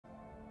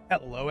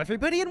Hello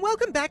everybody and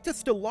welcome back to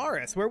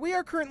Stellaris, where we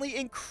are currently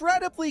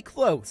incredibly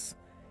close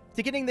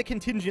to getting the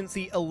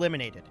Contingency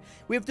eliminated.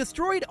 We have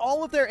destroyed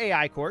all of their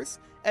AI cores,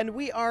 and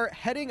we are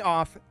heading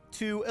off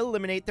to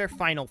eliminate their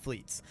final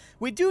fleets.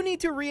 We do need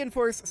to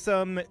reinforce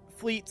some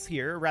fleets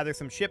here, rather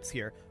some ships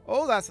here.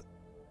 Oh, that's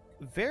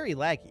very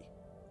laggy.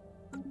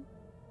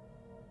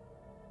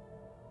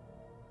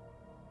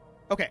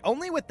 Okay,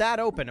 only with that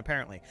open,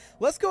 apparently.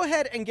 Let's go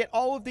ahead and get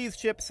all of these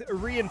ships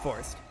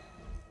reinforced.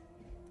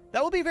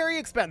 That will be very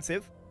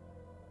expensive,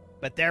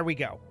 but there we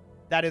go.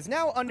 That is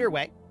now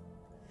underway,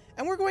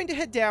 and we're going to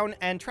head down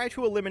and try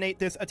to eliminate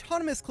this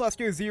Autonomous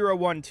Cluster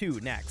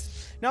 012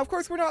 next. Now, of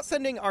course, we're not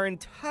sending our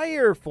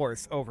entire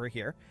force over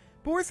here,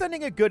 but we're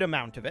sending a good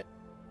amount of it.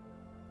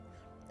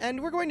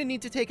 And we're going to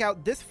need to take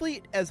out this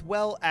fleet as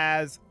well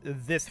as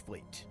this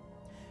fleet.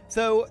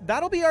 So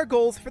that'll be our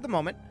goals for the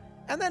moment,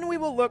 and then we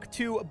will look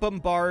to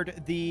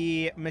bombard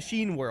the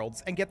machine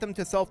worlds and get them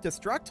to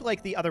self-destruct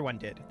like the other one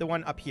did, the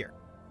one up here.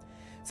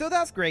 So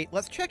that's great.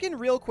 Let's check in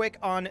real quick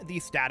on the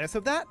status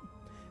of that.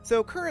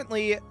 So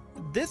currently,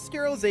 this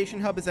sterilization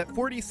hub is at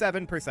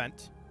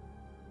 47%.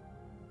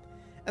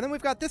 And then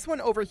we've got this one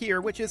over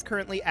here, which is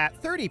currently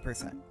at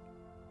 30%.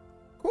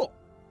 Cool.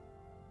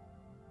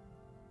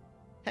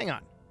 Hang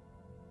on.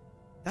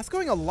 That's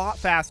going a lot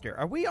faster.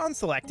 Are we on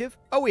selective?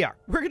 Oh, we are.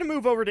 We're going to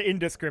move over to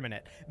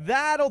indiscriminate.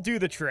 That'll do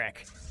the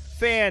trick.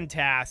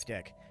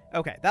 Fantastic.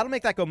 Okay, that'll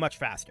make that go much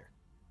faster.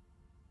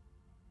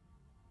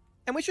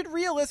 And we should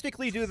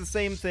realistically do the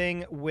same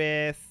thing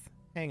with...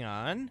 Hang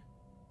on.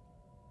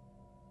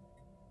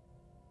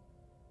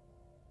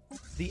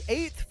 The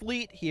 8th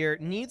fleet here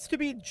needs to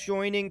be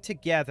joining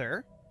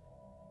together.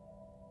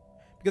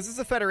 Because this is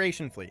a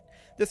Federation fleet.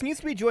 This needs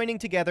to be joining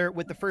together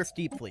with the 1st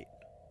Deep Fleet.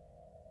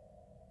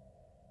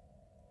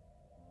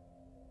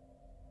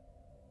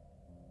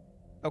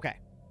 Okay.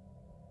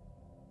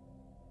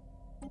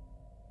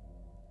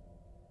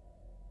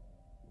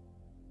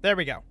 There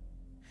we go.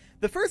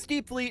 The 1st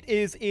Deep Fleet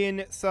is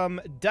in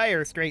some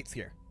dire straits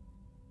here.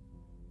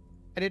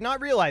 I did not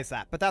realize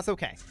that, but that's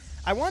okay.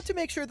 I want to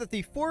make sure that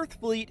the 4th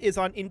Fleet is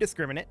on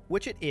indiscriminate,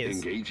 which it is.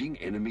 Engaging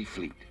enemy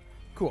fleet.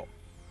 Cool.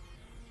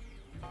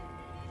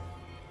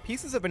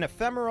 Pieces of an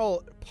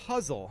ephemeral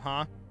puzzle,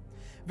 huh?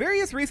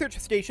 Various research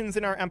stations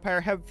in our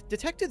empire have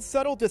detected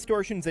subtle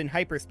distortions in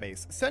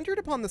hyperspace, centered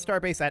upon the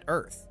starbase at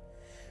Earth.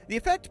 The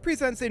effect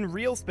presents in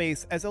real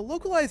space as a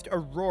localized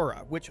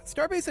aurora, which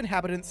starbase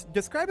inhabitants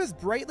describe as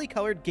brightly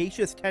colored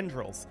gaseous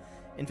tendrils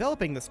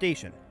enveloping the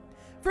station.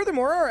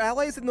 Furthermore, our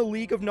allies in the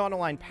League of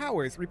Non-Aligned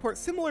Powers report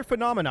similar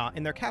phenomena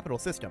in their capital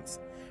systems.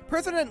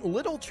 President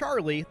Little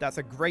Charlie, that's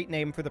a great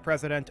name for the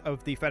president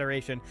of the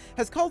Federation,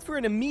 has called for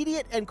an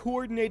immediate and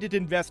coordinated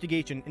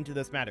investigation into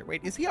this matter.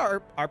 Wait, is he our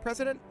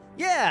president?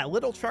 Yeah,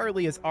 Little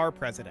Charlie is our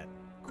president.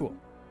 Cool.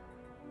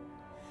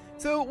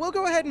 So we'll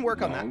go ahead and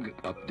work on that.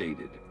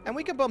 Updated. And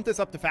we can bump this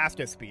up to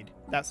fastest speed.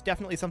 That's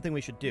definitely something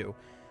we should do.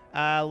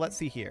 Let's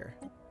see here.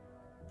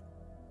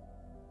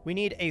 We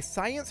need a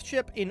science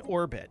ship in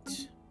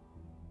orbit.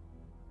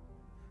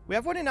 We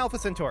have one in Alpha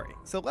Centauri,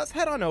 so let's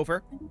head on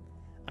over.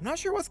 I'm not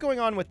sure what's going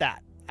on with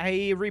that.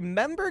 I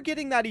remember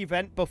getting that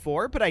event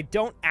before, but I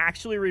don't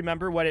actually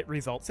remember what it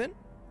results in.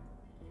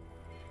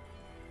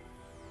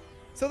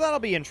 So that'll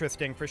be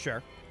interesting for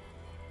sure.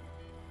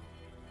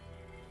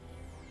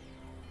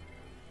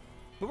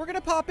 But we're going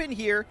to pop in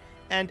here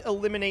and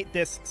eliminate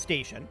this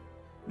station.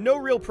 No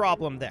real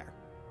problem there.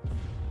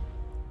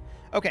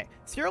 Okay,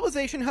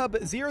 Sterilization Hub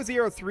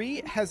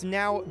 003 has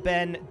now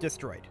been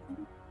destroyed.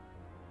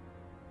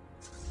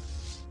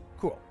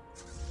 Cool.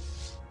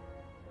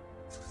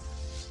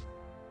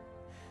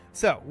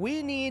 So,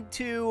 we need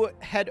to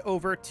head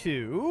over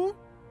to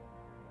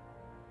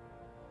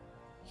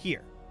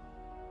here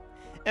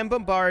and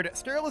bombard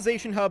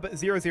Sterilization Hub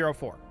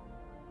 004.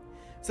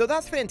 So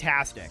that's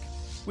fantastic.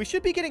 We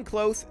should be getting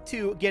close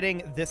to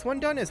getting this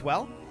one done as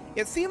well.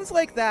 It seems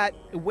like that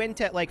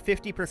went at like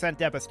 50%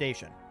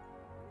 devastation.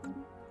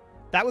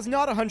 That was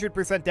not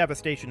 100%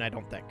 devastation, I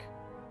don't think.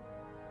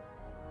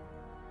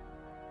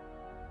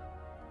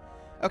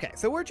 Okay,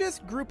 so we're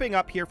just grouping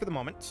up here for the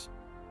moment.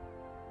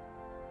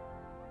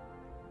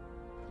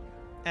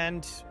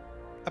 And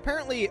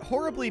apparently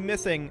horribly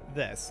missing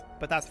this,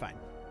 but that's fine.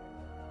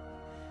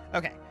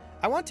 Okay,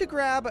 I want to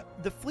grab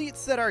the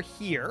fleets that are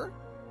here,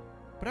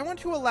 but I want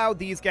to allow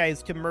these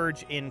guys to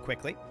merge in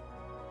quickly.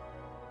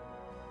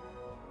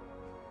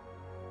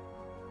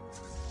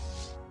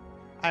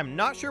 I'm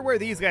not sure where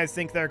these guys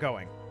think they're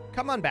going.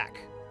 Come on back.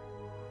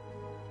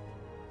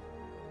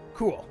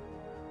 Cool.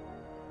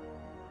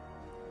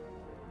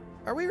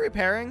 Are we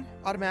repairing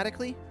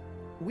automatically?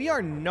 We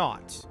are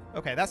not.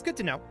 Okay, that's good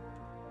to know.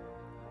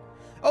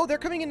 Oh, they're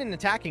coming in and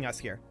attacking us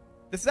here.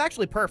 This is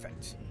actually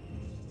perfect.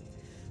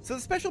 So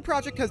the special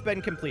project has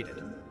been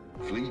completed.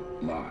 Fleet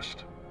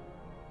lost.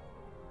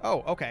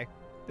 Oh, okay.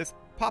 This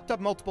popped up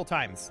multiple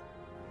times.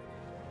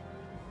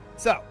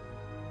 So,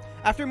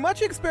 after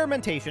much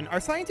experimentation,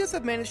 our scientists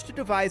have managed to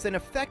devise an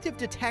effective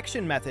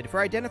detection method for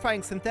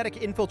identifying synthetic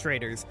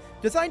infiltrators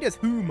designed as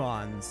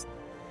humans.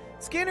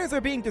 Scanners are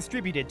being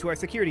distributed to our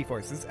security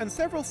forces, and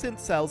several synth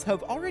cells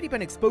have already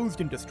been exposed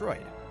and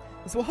destroyed.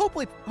 This will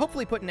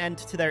hopefully put an end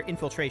to their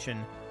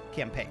infiltration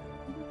campaign.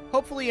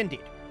 Hopefully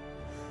indeed.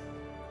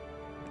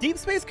 Deep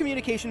Space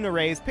Communication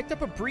Arrays picked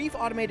up a brief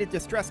automated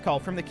distress call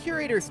from the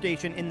Curator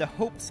Station in the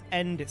Hope's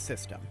End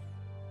system.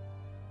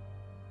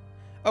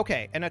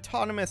 Okay, an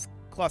autonomous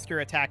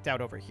cluster attacked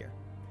out over here.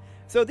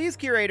 So these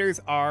Curators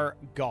are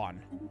gone.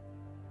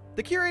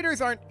 The Curators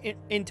aren't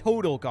in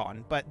total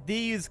gone, but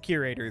these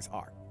Curators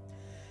are.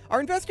 Our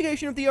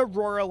investigation of the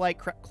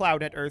Aurora-like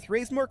cloud at Earth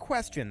raised more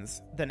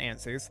questions than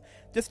answers.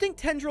 Distinct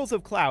tendrils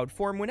of cloud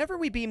form whenever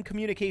we beam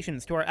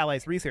communications to our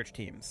allies' research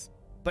teams.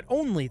 But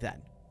only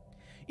then.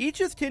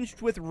 Each is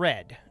tinged with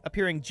red,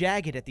 appearing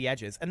jagged at the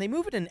edges, and they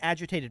move in an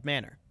agitated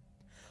manner.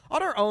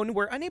 On our own,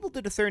 we're unable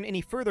to discern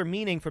any further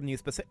meaning from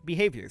these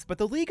behaviors, but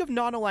the League of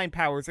Non-Aligned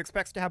Powers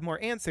expects to have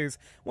more answers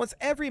once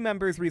every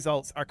member's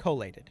results are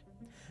collated.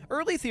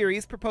 Early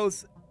theories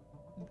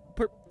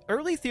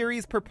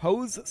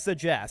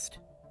suggest...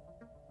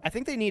 I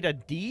think they need a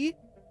D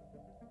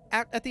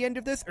at the end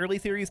of this. Early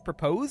theories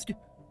proposed?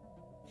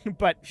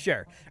 But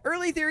sure.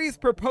 Early theories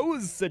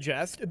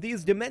suggest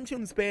these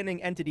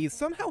dimension-spanning entities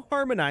somehow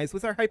harmonize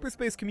with our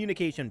hyperspace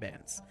communication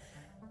bands.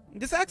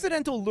 This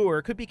accidental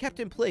lure could be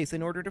kept in place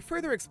in order to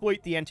further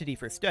exploit the entity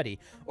for study,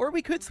 or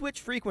we could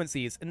switch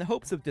frequencies in the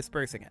hopes of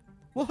dispersing it.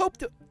 We'll hope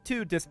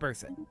to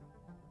disperse it.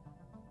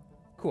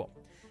 Cool.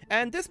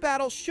 And this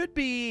battle should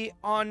be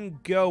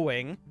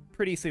ongoing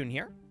pretty soon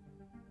here.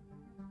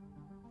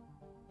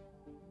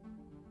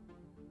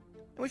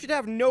 We should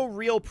have no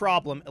real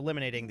problem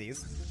eliminating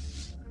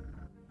these.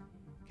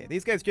 Okay,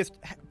 these guys just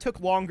took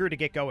longer to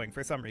get going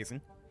for some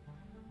reason.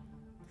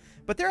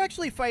 But they're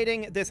actually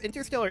fighting this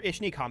interstellar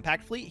Ishni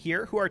compact fleet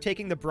here, who are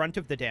taking the brunt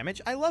of the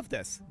damage. I love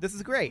this. This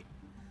is great.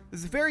 This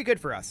is very good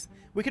for us.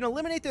 We can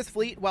eliminate this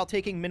fleet while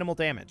taking minimal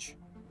damage.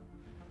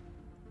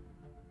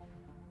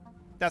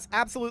 That's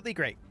absolutely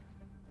great.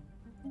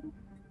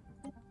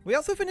 We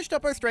also finished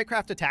up our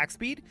Strikecraft attack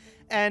speed,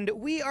 and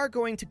we are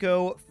going to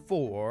go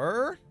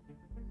for...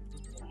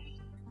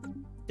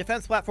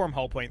 defense platform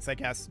hull points, I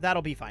guess.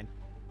 That'll be fine.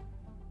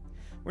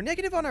 We're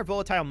negative on our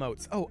volatile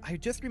motes. Oh, I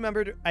just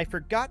remembered I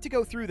forgot to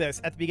go through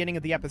this at the beginning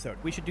of the episode.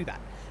 We should do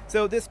that.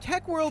 So this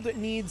tech world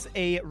needs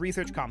a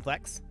research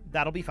complex.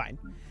 That'll be fine.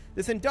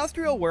 This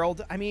industrial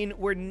world, I mean,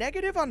 we're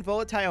negative on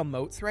volatile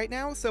motes right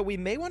now, so we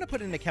may want to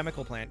put in a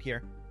chemical plant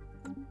here.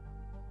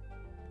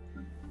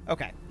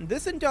 Okay,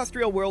 this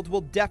industrial world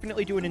will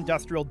definitely do an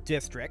industrial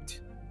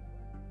district.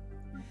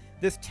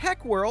 This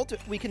tech world,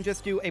 we can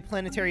just do a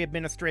planetary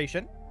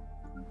administration.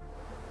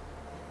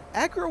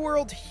 Agro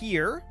world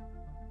here.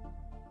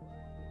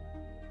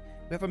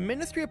 We have a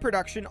Ministry of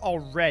Production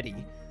already.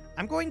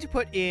 I'm going to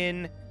put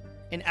in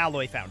an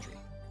alloy foundry.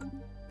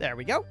 There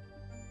we go.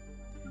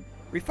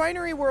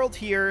 Refinery world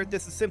here.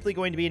 This is simply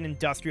going to be an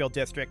industrial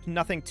district.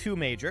 Nothing too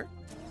major.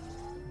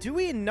 Do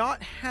we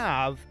not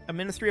have a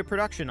Ministry of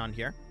Production on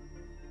here?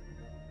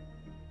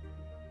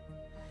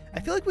 I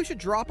feel like we should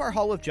drop our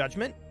Hall of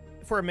Judgment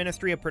for a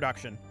Ministry of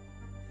Production.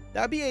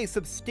 That would be a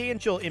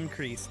substantial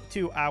increase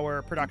to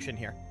our production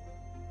here.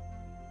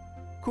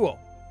 Cool.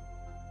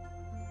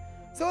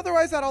 So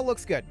otherwise, that all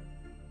looks good.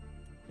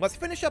 Let's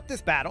finish up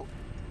this battle.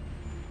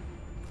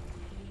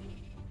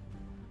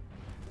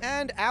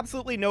 And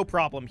absolutely no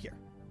problem here.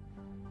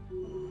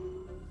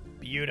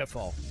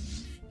 Beautiful.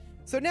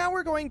 So now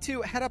we're going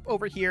to head up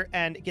over here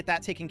and get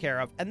that taken care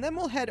of. And then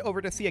we'll head over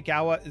to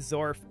Siagawa,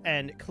 Zorf,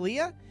 and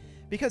Clea,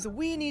 because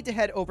we need to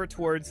head over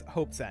towards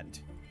Hope's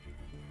End.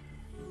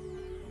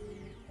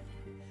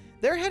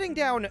 They're heading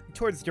down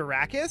towards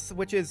Durakis,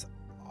 which is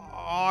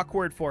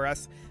awkward for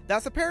us.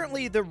 That's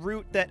apparently the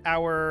route that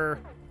our...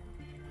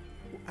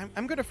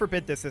 I'm going to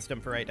forbid this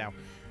system for right now.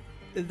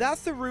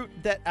 That's the route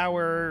that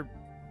our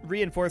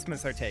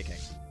reinforcements are taking.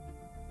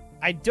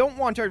 I don't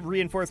want our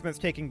reinforcements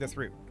taking this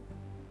route.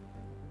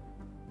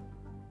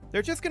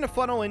 They're just going to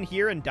funnel in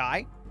here and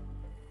die,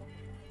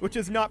 which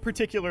is not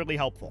particularly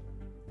helpful.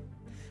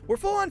 We're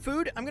full on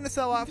food. I'm going to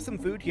sell off some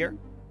food here.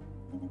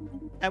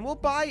 And we'll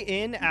buy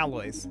in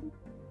alloys.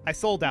 I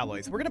sold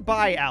alloys. We're going to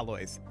buy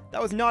alloys.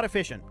 That was not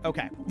efficient.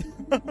 Okay.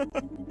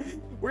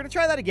 We're going to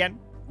try that again.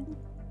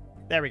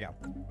 There we go.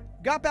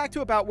 Got back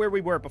to about where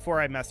we were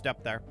before I messed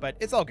up there, but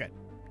it's all good.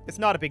 It's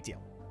not a big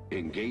deal.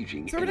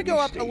 Engaging. So we're going to go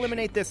up,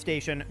 eliminate this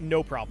station,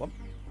 no problem.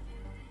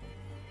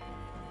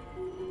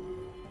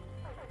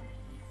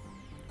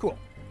 Cool.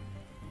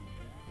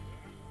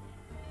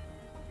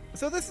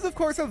 So this is, of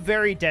course, a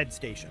very dead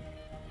station.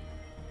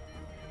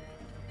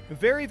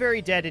 Very,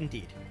 very dead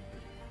indeed.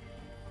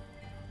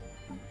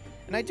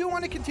 And I do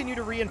want to continue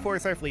to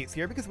reinforce our fleets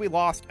here because we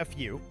lost a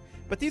few.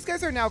 But these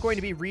guys are now going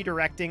to be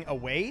redirecting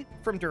away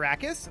from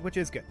Durakis, which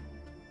is good.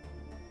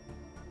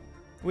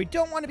 We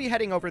don't want to be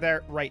heading over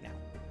there right now.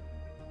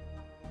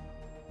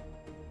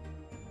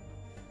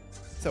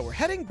 So we're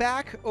heading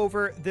back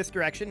over this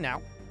direction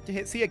now to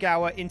hit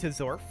Siagawa into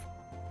Zorf.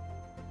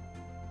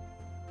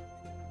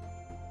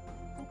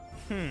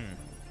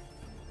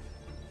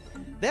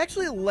 They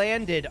actually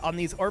landed on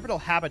these orbital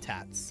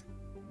habitats.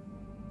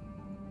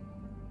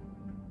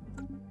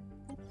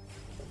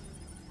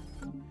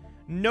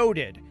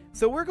 Noted.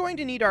 So we're going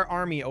to need our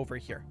army over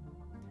here.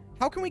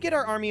 How can we get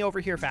our army over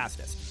here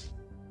fastest?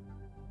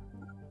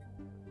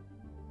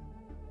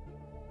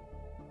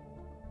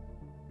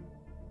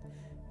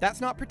 That's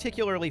not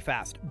particularly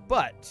fast,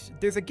 but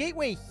there's a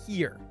gateway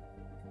here.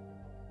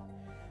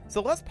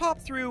 So let's pop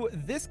through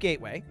this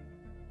gateway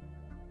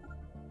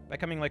by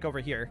coming like over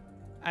here.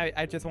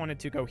 I just wanted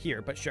to go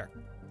here, but sure.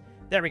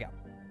 There we go.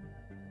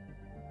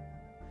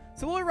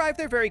 So we'll arrive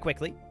there very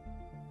quickly.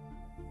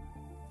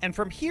 And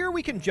from here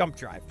we can jump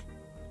drive.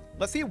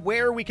 Let's see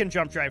where we can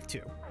jump drive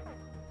to.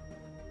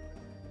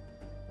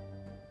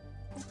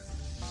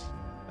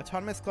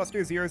 Autonomous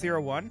Cluster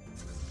 001.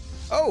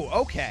 Oh,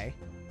 okay.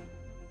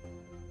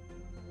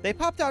 They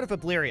popped out of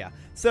Obliria.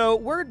 So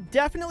we're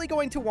definitely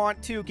going to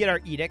want to get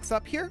our edicts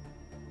up here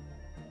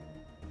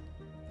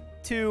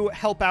to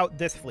help out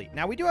this fleet.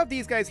 Now, we do have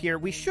these guys here.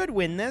 We should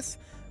win this,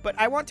 but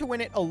I want to win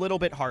it a little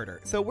bit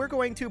harder. So we're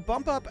going to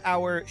bump up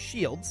our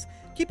shields.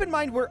 Keep in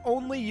mind, we're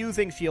only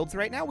using shields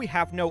right now. We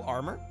have no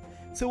armor.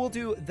 So we'll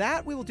do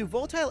that. We will do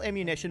volatile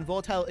ammunition,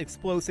 volatile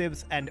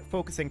explosives, and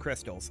focusing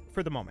crystals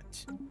for the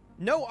moment.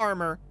 No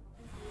armor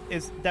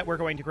is that we're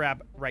going to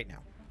grab right now.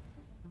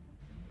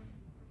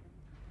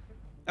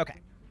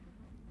 Okay.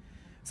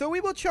 So we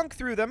will chunk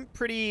through them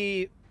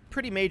pretty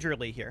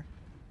majorly here.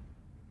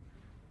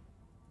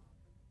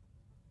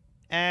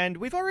 And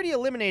we've already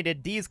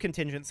eliminated these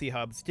contingency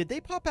hubs. Did they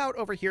pop out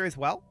over here as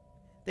well?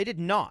 They did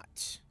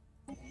not.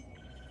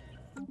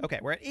 Okay,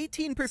 we're at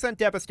 18%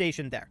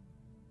 devastation there.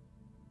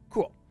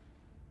 Cool.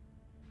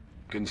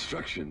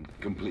 Construction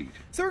complete.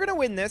 So we're going to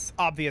win this,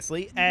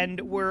 obviously, and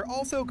we're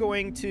also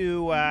going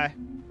to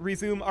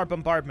resume our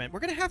bombardment. We're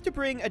going to have to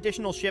bring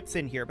additional ships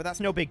in here, but that's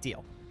no big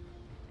deal.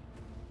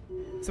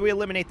 So we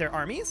eliminate their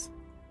armies,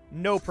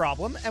 no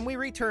problem, and we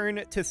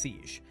return to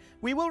siege.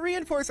 We will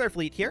reinforce our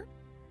fleet here.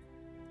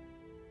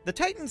 The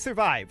Titan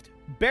survived,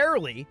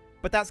 barely,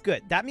 but that's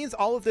good. That means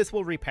all of this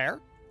will repair,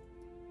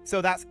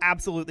 so that's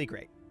absolutely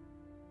great.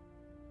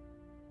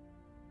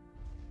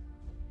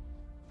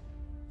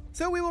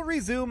 So we will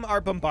resume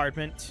our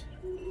bombardment,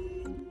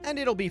 and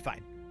it'll be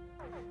fine.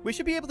 We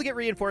should be able to get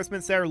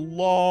reinforcements there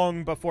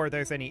long before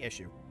there's any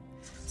issue.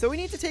 So we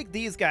need to take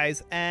these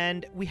guys,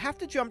 and we have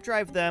to jump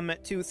drive them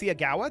to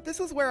Siagawa. This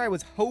is where I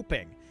was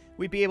hoping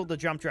we'd be able to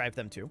jump drive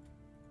them to.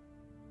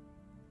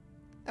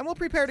 And we'll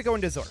prepare to go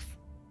into Zorf.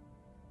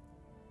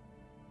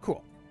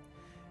 Cool.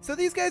 So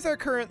these guys are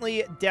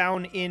currently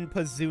down in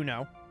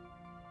Pazuno,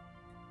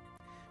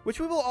 which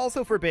we will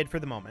also forbid for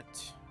the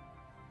moment.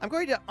 I'm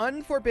going to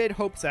unforbid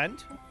Hope's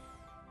End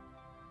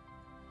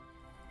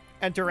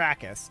and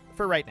Durakis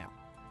for right now.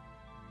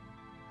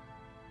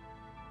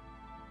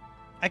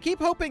 I keep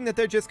hoping that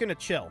they're just going to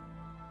chill,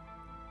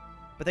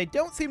 but they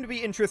don't seem to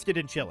be interested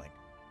in chilling,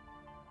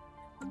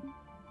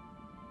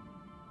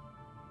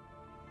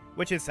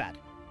 which is sad.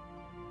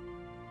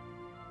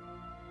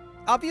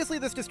 Obviously,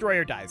 this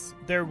destroyer dies.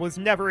 There was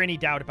never any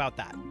doubt about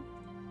that.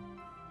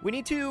 We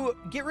need to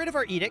get rid of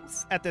our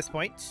edicts at this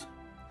point.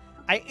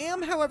 I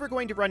am, however,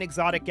 going to run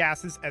exotic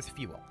gases as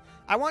fuel.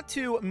 I want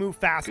to move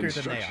faster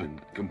than they are,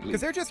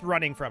 because they're just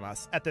running from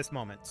us at this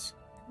moment,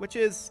 which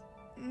is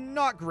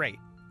not great.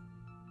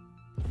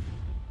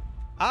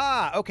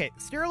 Ah, okay.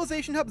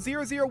 Sterilization Hub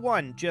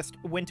 001 just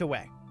went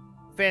away.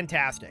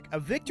 Fantastic. A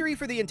victory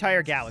for the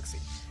entire galaxy.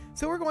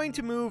 So we're going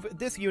to move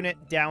this unit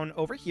down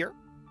over here.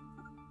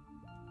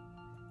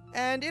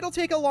 And it'll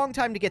take a long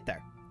time to get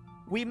there.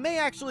 We may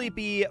actually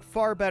be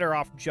far better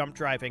off jump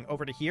driving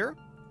over to here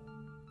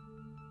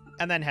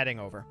and then heading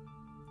over.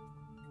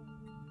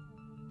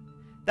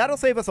 That'll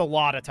save us a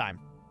lot of time.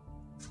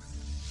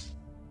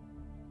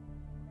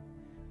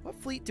 What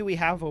fleet do we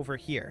have over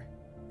here?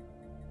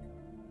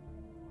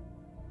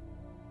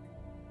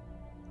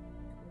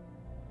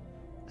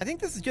 I think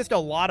this is just a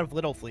lot of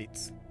little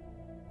fleets.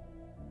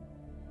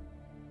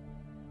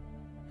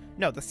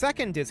 No, the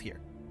second is here.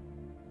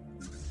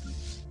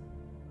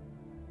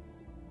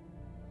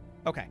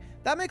 Okay,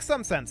 that makes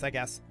some sense, I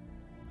guess.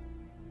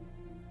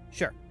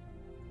 Sure.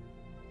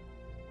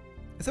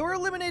 So we're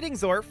eliminating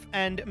Zorf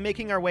and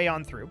making our way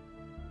on through.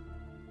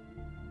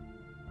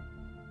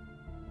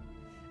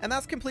 And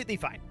that's completely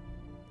fine.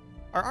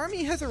 Our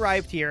army has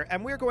arrived here,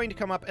 and we're going to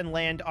come up and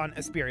land on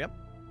Asperia.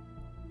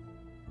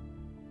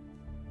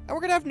 And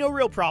we're going to have no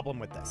real problem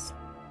with this.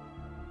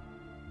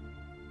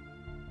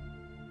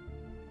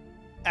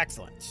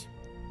 Excellent.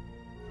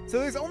 So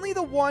there's only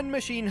the one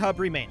machine hub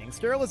remaining,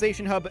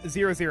 Sterilization Hub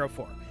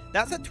 004.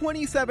 That's at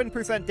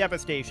 27%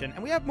 devastation,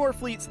 and we have more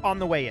fleets on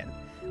the way in.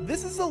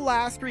 This is the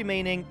last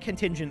remaining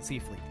contingency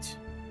fleet.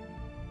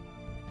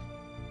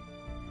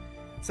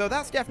 So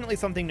that's definitely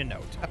something to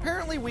note.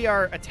 Apparently we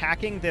are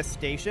attacking this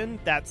station.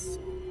 That's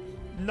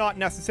not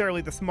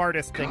necessarily the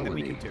smartest thing that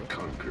we can do.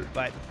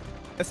 But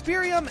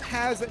Asperium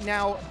has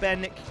now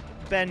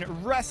been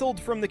wrestled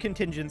from the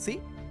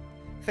contingency.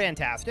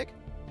 Fantastic.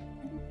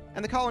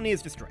 And the colony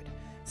is destroyed.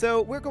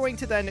 So we're going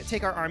to then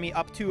take our army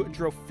up to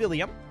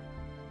Drophilium.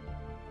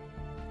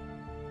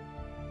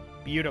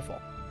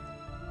 Beautiful.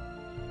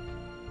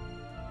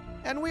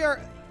 And we are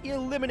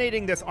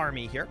eliminating this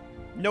army here.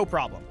 No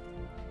problem.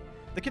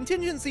 The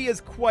contingency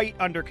is quite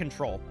under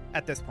control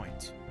at this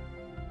point.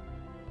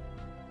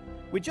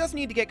 We just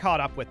need to get caught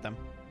up with them.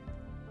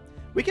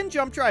 We can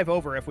jump drive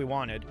over if we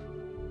wanted.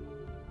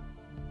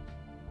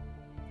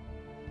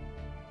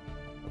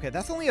 Okay,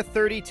 that's only a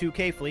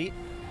 32k fleet.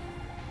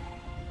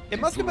 It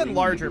must have been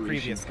larger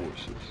previously.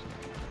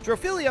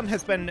 Drophilium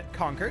has been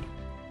conquered.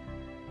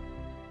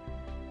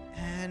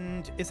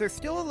 And is there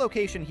still a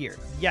location here?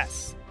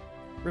 Yes.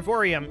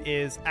 Rivorium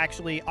is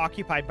actually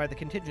occupied by the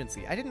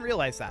contingency. I didn't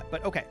realize that,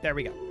 but okay, there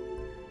we go.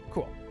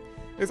 Cool.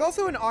 There's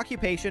also an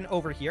occupation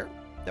over here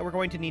that we're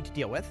going to need to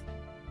deal with.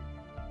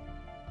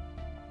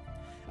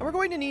 And we're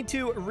going to need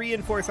to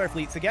reinforce our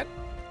fleets again,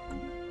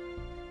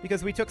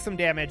 because we took some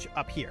damage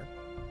up here.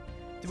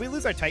 Did we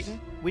lose our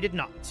Titan? We did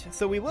not.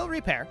 So we will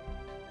repair.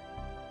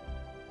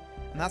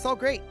 And that's all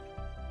great.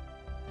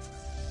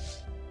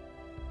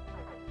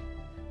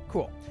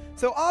 Cool.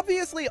 So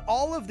obviously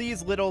all of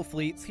these little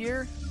fleets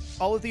here,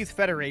 all of these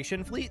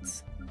Federation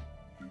fleets,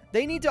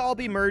 they need to all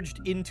be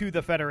merged into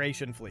the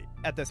Federation fleet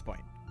at this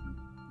point.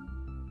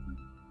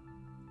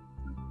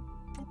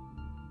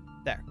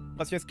 There.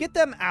 Let's just get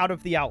them out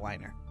of the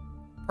outliner.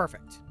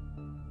 Perfect.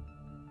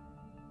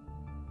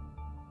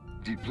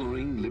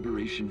 Deploying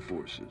Liberation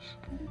Forces.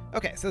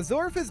 Okay, so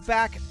Zorf is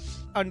back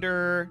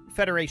under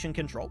Federation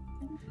control,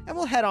 and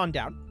we'll head on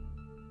down.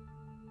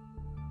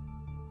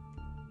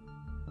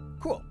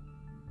 Cool.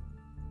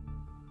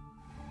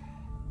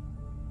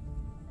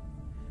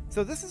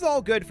 So this is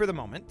all good for the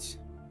moment,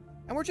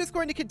 and we're just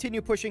going to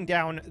continue pushing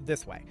down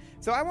this way.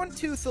 So I want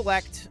to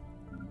select,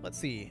 let's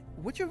see,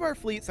 which of our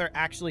fleets are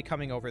actually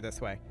coming over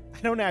this way? I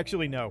don't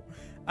actually know.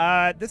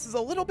 This is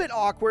a little bit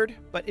awkward,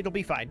 but it'll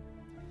be fine.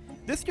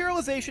 This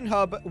sterilization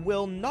hub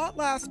will not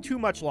last too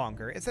much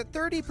longer. It's at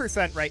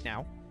 30% right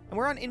now, and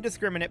we're on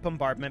indiscriminate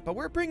bombardment, but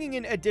we're bringing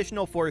in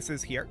additional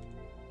forces here.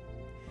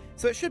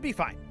 So it should be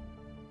fine.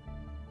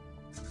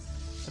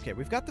 Okay,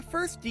 we've got the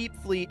first deep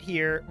fleet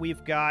here.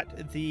 We've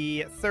got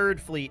the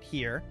third fleet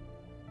here,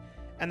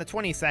 and the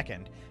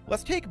 22nd.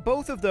 Let's take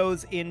both of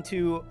those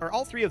into, or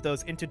all three of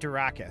those into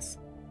Durakis.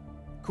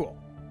 Cool.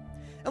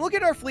 And look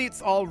at our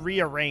fleets all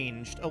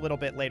rearranged a little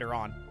bit later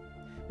on.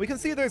 We can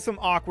see there's some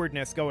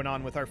awkwardness going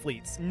on with our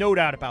fleets, no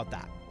doubt about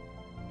that.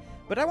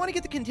 But I want to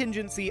get the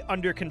contingency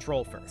under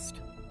control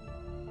first.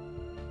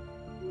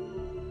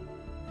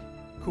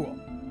 Cool.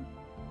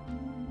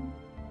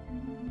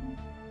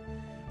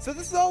 So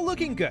this is all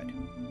looking good,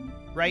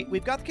 right?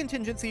 We've got the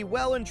contingency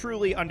well and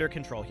truly under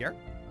control here.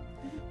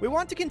 We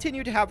want to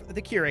continue to have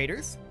the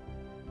curators.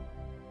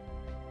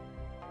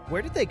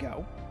 Where did they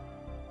go?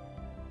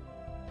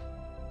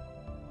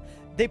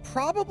 They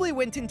probably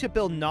went into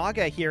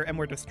Bilnaga here and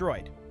were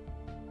destroyed.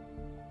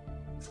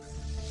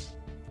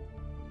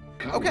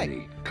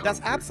 Okay, that's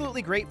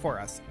absolutely great for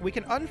us. We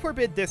can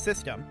unforbid this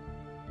system.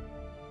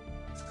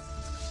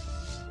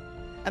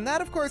 And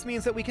that, of course,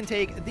 means that we can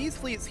take these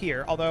fleets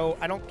here, although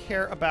I don't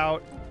care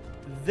about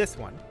this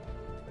one.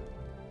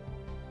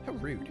 How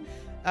rude.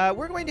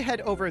 We're going to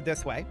head over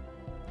this way,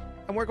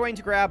 and we're going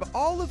to grab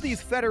all of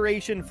these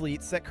Federation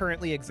fleets that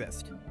currently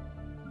exist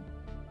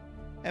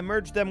and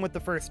merge them with the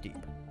First Deep.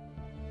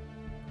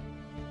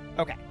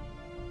 Okay.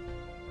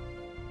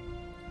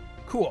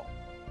 Cool.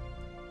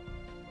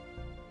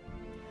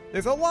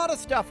 There's a lot of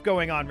stuff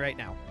going on right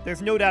now.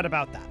 There's no doubt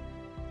about that.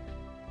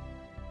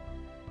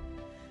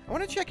 I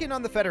want to check in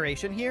on the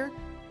Federation here.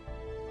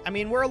 I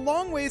mean, we're a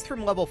long ways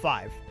from level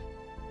 5.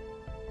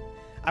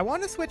 I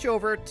want to switch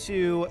over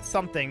to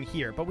something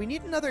here, but we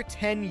need another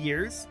 10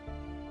 years.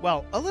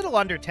 Well, a little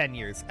under 10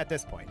 years at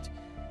this point.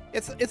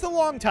 It's a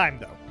long time,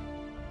 though.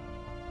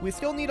 We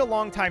still need a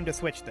long time to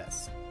switch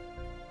this.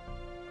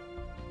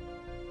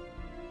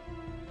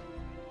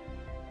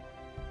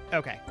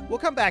 Okay, we'll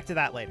come back to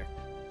that later.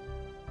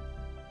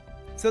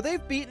 So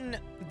they've beaten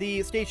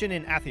the station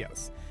in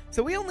Atheos.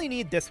 So we only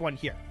need this one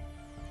here.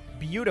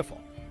 Beautiful.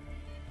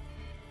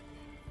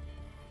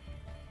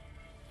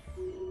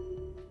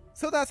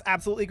 So that's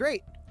absolutely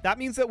great. That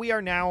means that we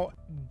are now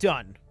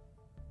done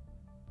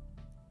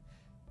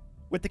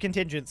with the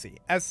contingency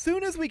as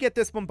soon as we get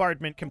this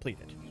bombardment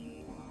completed.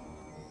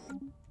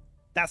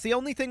 That's the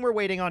only thing we're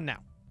waiting on now.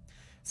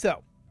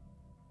 So,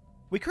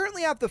 we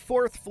currently have the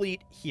 4th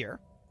fleet here.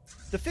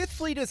 The 5th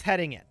fleet is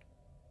heading in,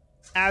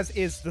 as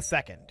is the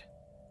 2nd.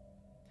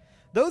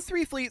 Those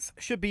 3 fleets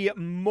should be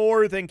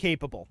more than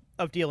capable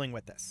of dealing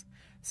with this.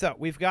 So,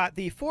 we've got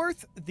the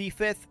 4th, the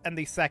 5th, and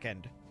the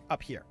 2nd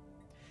up here.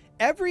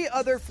 Every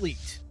other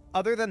fleet,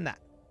 other than that,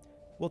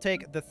 will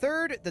take the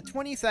 3rd, the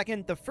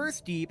 22nd, the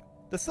 1st Deep,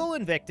 the Sol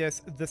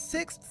Invictus, the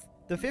 6th,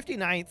 the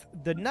 59th,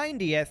 the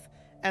 90th,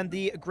 and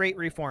the Great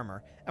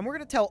Reformer. And we're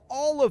going to tell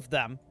all of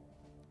them,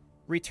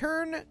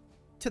 return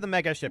to the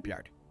Mega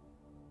Shipyard.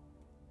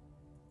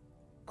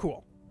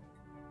 Cool.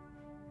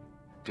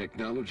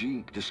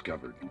 Technology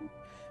discovered.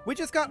 We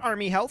just got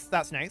army health.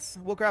 That's nice.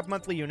 We'll grab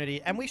monthly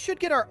unity, and we should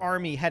get our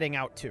army heading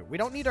out too. We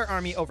don't need our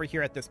army over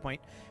here at this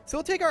point, so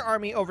we'll take our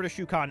army over to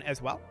Shukan as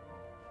well.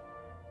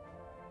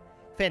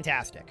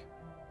 Fantastic.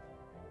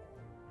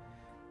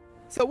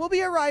 So we'll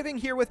be arriving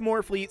here with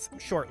more fleets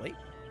shortly.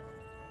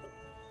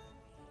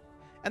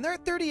 And they're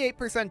at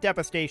 38%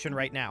 devastation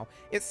right now.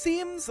 It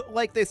seems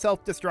like they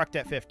self-destruct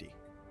at 50.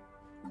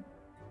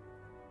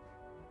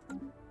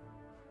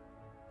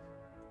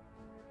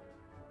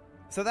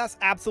 So that's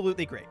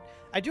absolutely great.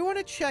 I do want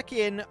to check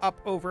in up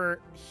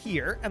over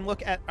here and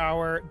look at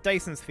our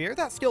Dyson Sphere.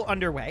 That's still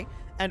underway.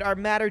 And our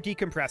Matter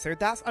Decompressor,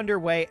 that's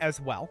underway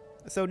as well.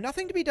 So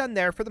nothing to be done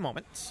there for the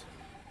moment.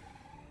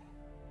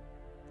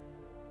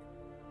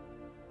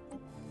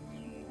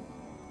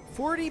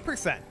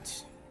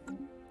 %.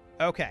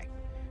 Okay.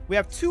 We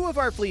have 2 of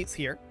our fleets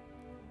here.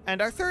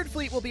 And our 3rd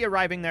fleet will be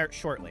arriving there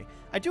shortly.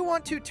 I do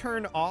want to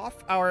turn off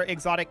our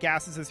exotic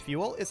gases as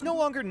fuel. It's no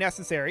longer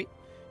necessary.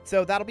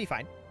 So that'll be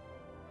fine.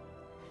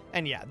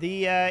 And yeah,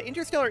 the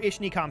Interstellar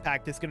Ishni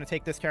Compact is going to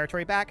take this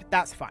territory back.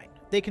 That's fine.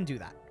 They can do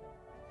that.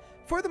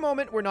 For the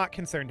moment, we're not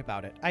concerned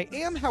about it. I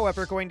am,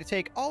 however, going to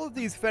take all of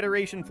these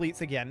Federation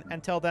fleets again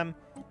and tell them,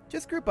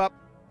 just group up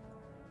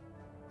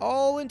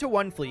all into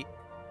one fleet.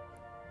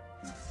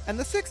 And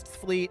the 6th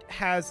fleet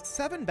has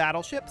 7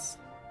 battleships.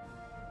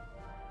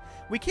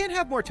 We can't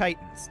have more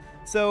Titans,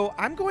 so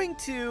I'm going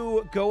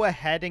to go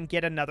ahead and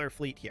get another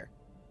fleet here.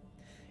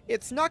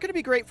 It's not going to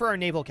be great for our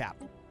naval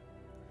cap.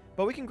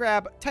 But we can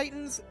grab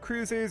Titans,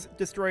 cruisers,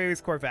 destroyers,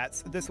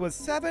 corvettes. This was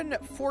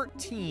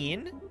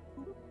 714.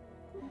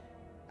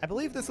 I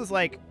believe this was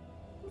like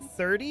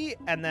 30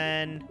 and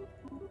then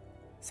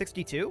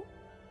 62.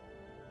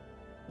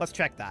 Let's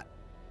check that.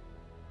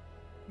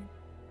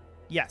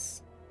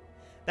 Yes,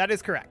 that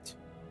is correct.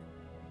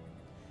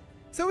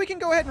 So we can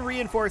go ahead and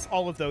reinforce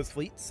all of those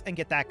fleets and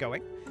get that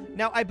going.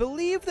 Now, I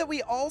believe that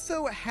we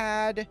also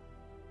had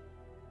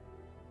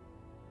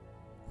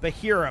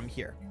Bahiram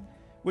here,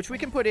 which we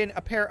can put in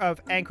a pair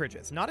of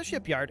anchorages. Not a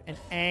shipyard, an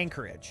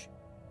anchorage.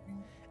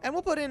 And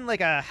we'll put in like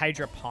a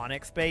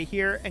hydroponics bay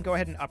here and go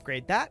ahead and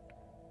upgrade that.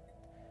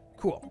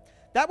 Cool.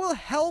 That will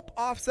help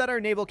offset our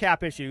naval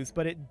cap issues,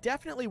 but it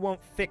definitely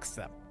won't fix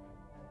them.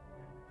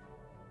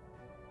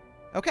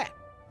 Okay.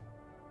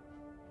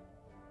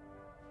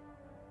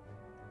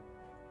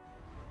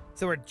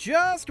 So we're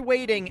just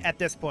waiting at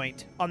this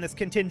point on this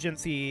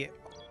contingency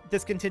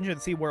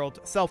world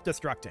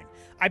self-destructing.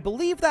 I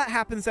believe that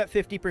happens at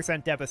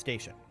 50%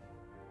 devastation.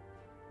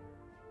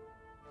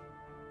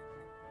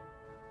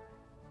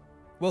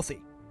 We'll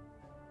see.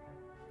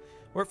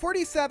 We're at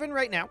 47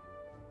 right now.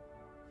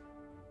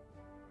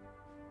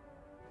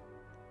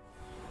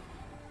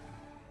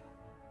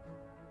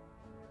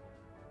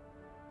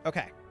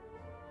 Okay.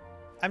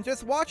 I'm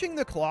just watching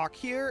the clock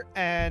here,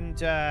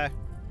 and, oh,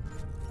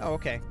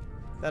 okay.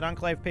 That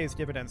Enclave pays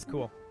dividends.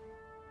 Cool.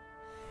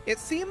 It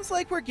seems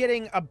like we're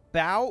getting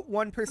about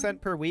 1%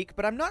 per week,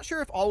 but I'm not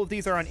sure if all of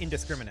these are on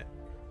indiscriminate.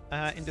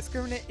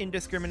 Indiscriminate,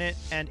 indiscriminate,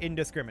 and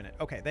indiscriminate.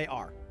 Okay, they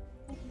are.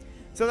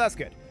 So that's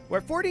good. We're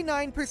at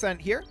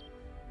 49% here.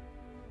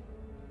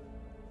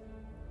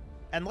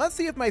 And let's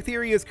see if my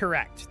theory is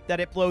correct, that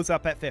it blows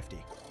up at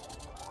 50.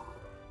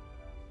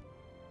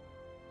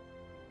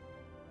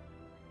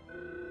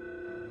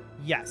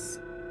 Yes.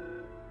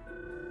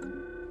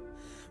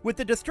 With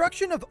the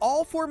destruction of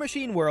all 4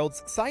 machine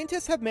worlds,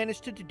 scientists have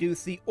managed to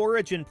deduce the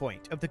origin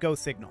point of the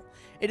ghost signal.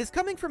 It is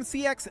coming from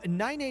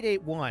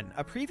CX-9881,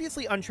 a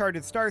previously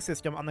uncharted star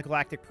system on the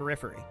galactic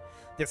periphery.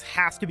 This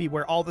has to be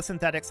where all the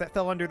synthetics that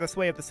fell under the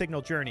sway of the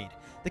signal journeyed.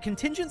 The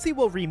contingency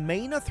will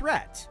remain a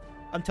threat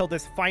until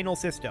this final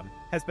system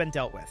has been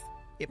dealt with.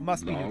 It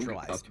must be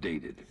neutralized.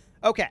 Updated.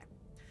 Okay,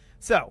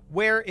 so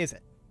where is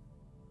it?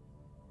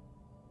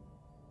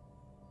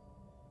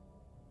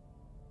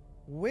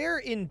 Where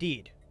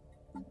indeed?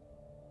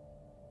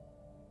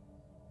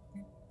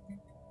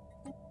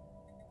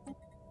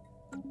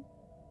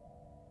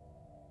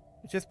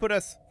 Just put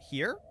us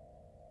here?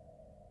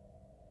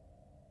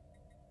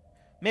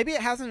 Maybe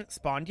it hasn't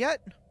spawned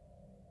yet?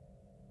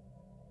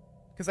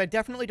 Because I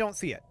definitely don't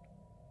see it.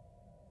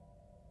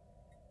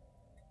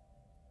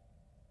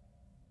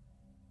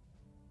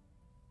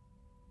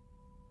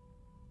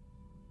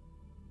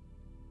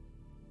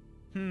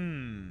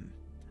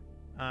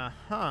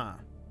 Uh-huh.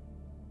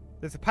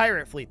 There's a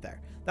pirate fleet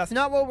there. That's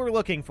not what we're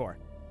looking for.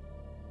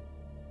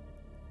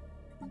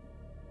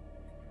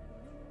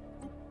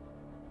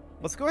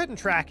 Let's go ahead and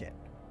track it.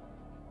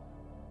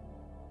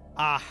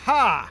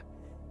 Aha!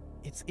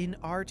 It's in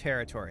our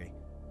territory.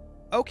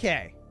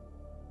 Okay.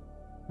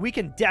 We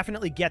can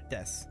definitely get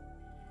this.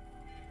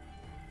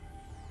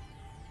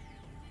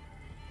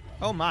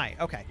 Oh my,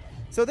 okay.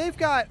 So they've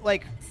got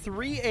like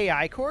 3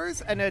 AI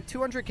cores and a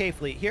 200k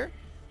fleet here.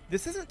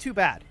 This isn't too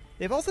bad.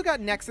 They've also got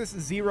Nexus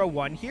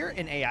 01 here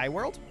in AI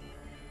world,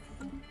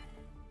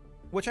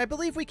 which I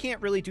believe we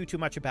can't really do too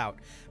much about.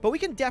 But we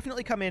can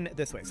definitely come in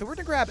this way. So we're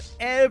going to grab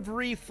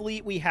every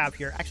fleet we have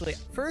here. Actually,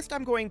 first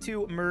I'm going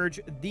to merge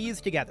these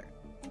together.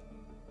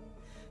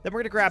 Then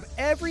we're going to grab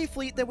every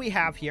fleet that we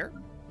have here.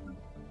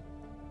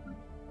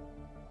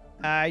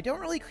 I don't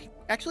really...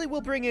 Actually,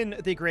 we'll bring in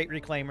the Great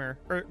Reclaimer,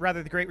 or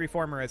rather the Great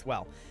Reformer as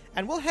well.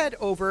 And we'll head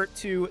over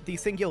to the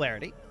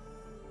Singularity.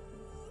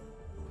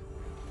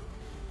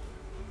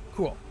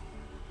 Cool.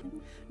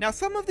 Now,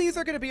 some of these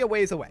are going to be a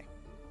ways away.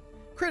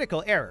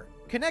 Critical error.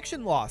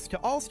 Connection lost to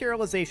all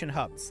sterilization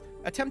hubs.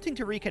 Attempting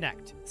to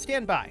reconnect.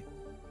 Stand by.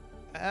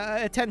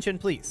 Attention,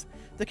 please.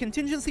 The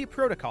contingency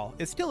protocol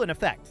is still in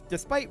effect,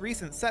 despite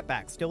recent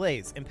setbacks,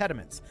 delays,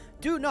 impediments.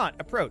 Do not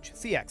approach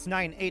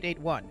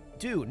CX-9881.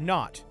 Do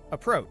not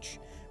approach.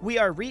 We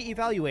are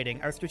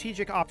re-evaluating our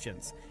strategic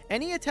options.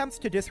 Any attempts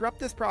to disrupt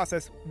this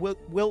process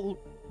will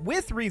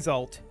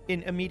result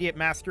in immediate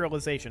mass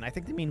sterilization. I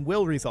think they mean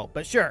will result,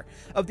 but sure,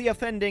 of the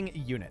offending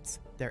units.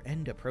 Their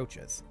end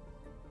approaches.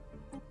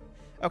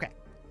 Okay,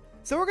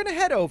 so we're going to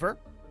head over.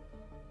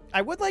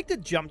 I would like to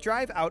jump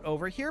drive out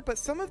over here, but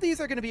some of these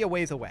are going to be a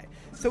ways away.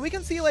 So we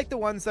can see like the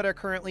ones that are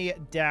currently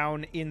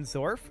down in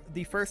Zorf,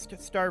 the first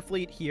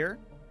Starfleet here.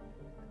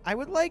 I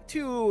would like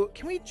to...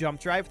 Can we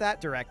jump drive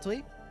that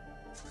directly?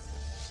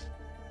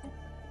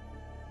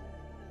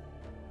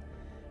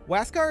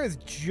 Waskar is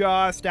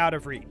just out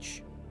of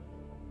reach.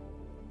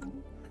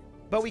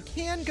 But we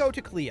can go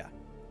to Clea.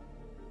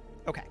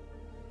 Okay.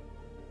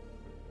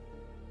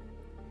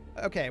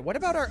 Okay, what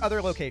about our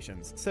other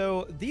locations?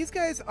 So these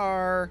guys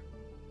are...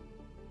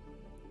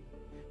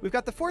 We've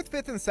got the 4th,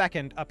 5th, and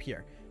 2nd up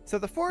here. So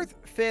the 4th,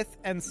 5th,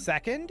 and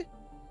 2nd,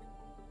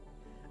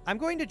 I'm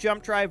going to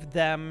jump drive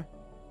them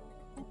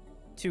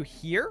to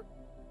here.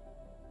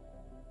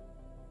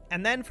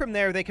 And then from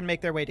there, they can make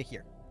their way to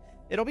here.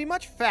 It'll be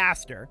much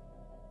faster,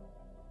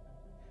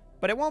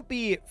 but it won't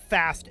be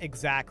fast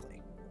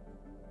exactly.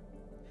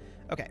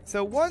 Okay,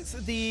 so once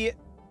the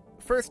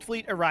first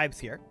fleet arrives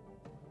here,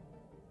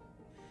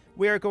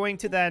 we are going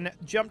to then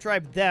jump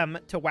drive them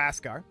to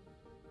Waskar.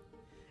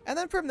 And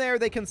then from there,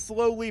 they can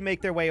slowly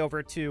make their way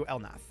over to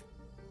Elnath.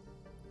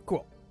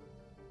 Cool.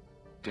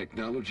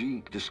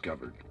 Technology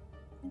discovered.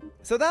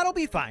 So that'll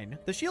be fine.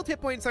 The shield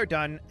hit points are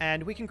done,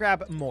 and we can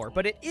grab more.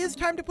 But it is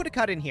time to put a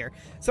cut in here.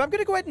 So I'm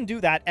going to go ahead and do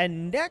that.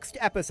 And next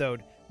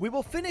episode, we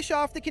will finish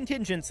off the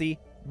contingency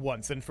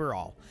once and for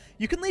all.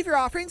 You can leave your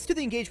offerings to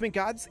the engagement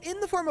gods in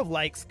the form of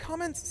likes,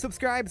 comments,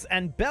 subscribes,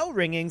 and bell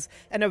ringings,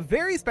 and a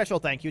very special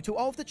thank you to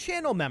all of the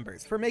channel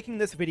members for making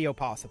this video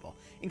possible,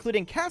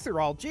 including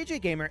Casserole,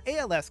 JJ Gamer,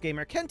 ALS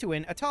Gamer,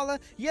 Kentuin, Atala,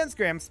 Jens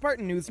Graham,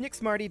 Spartan News, Nick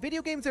Smarty,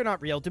 Video Games Are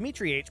Not Real,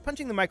 Dimitri H,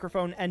 Punching the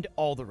Microphone, and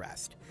all the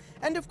rest.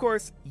 And of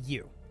course,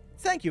 you.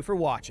 Thank you for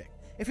watching.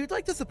 If you'd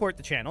like to support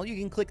the channel, you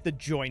can click the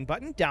join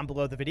button down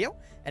below the video,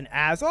 and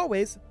as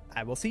always,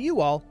 I will see you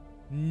all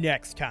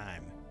next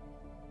time.